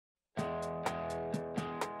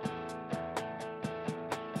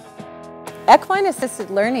Equine assisted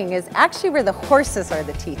learning is actually where the horses are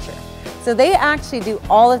the teacher. So they actually do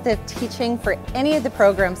all of the teaching for any of the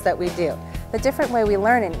programs that we do. The different way we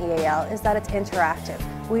learn in EAL is that it's interactive.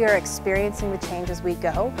 We are experiencing the change as we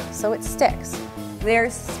go, so it sticks.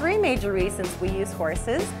 There's three major reasons we use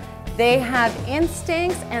horses. They have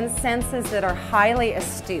instincts and senses that are highly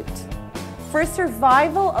astute. For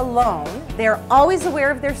survival alone, they're always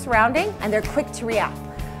aware of their surrounding and they're quick to react.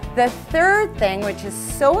 The third thing, which is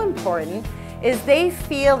so important, is they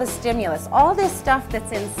feel the stimulus, all this stuff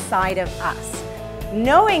that's inside of us.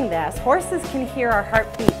 Knowing this, horses can hear our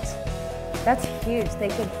heartbeat. That's huge, they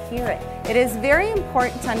can hear it. It is very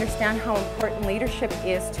important to understand how important leadership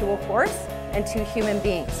is to a horse and to human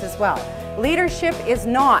beings as well. Leadership is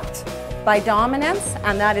not by dominance,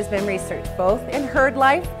 and that has been researched both in herd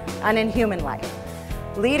life and in human life.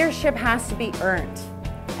 Leadership has to be earned,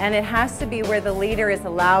 and it has to be where the leader is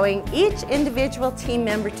allowing each individual team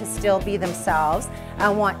member to still be themselves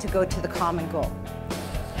and want to go to the common goal.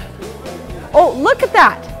 Oh, look at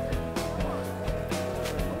that!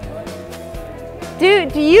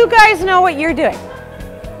 Do you guys know what you're doing?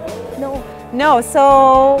 No. No,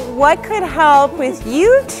 so what could help with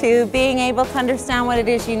you two being able to understand what it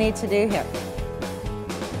is you need to do here?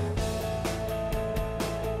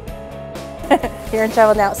 You're in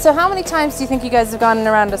trouble now. So how many times do you think you guys have gone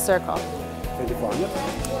around a circle?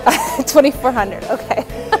 2,400. 2,400, okay.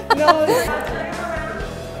 No.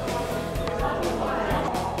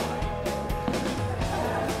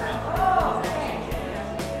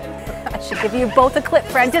 I should give you both a clip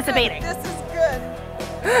for anticipating. This is good.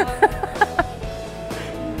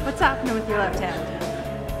 What's happening with your left hand?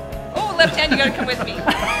 Oh, left hand, you gotta come with me.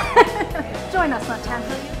 Join us, left hand,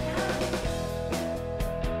 will you?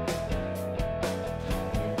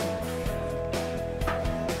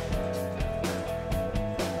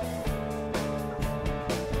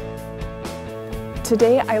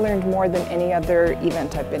 Today I learned more than any other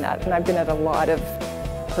event I've been at, and I've been at a lot of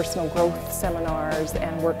personal growth seminars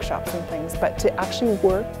and workshops and things, but to actually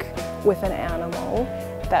work with an animal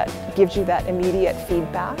that gives you that immediate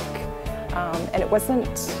feedback, and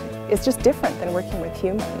it's just different than working with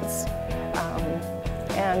humans.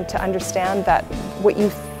 And to understand that what you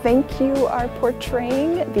think you are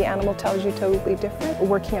portraying, the animal tells you totally different.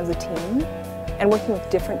 Working as a team and working with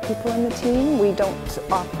different people in the team, we don't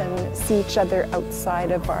often see each other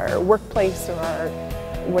outside of our workplace or our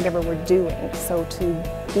whatever we're doing. So to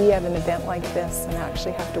be at an event like this and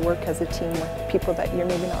actually have to work as a team with people that you're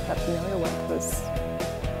maybe not that familiar with was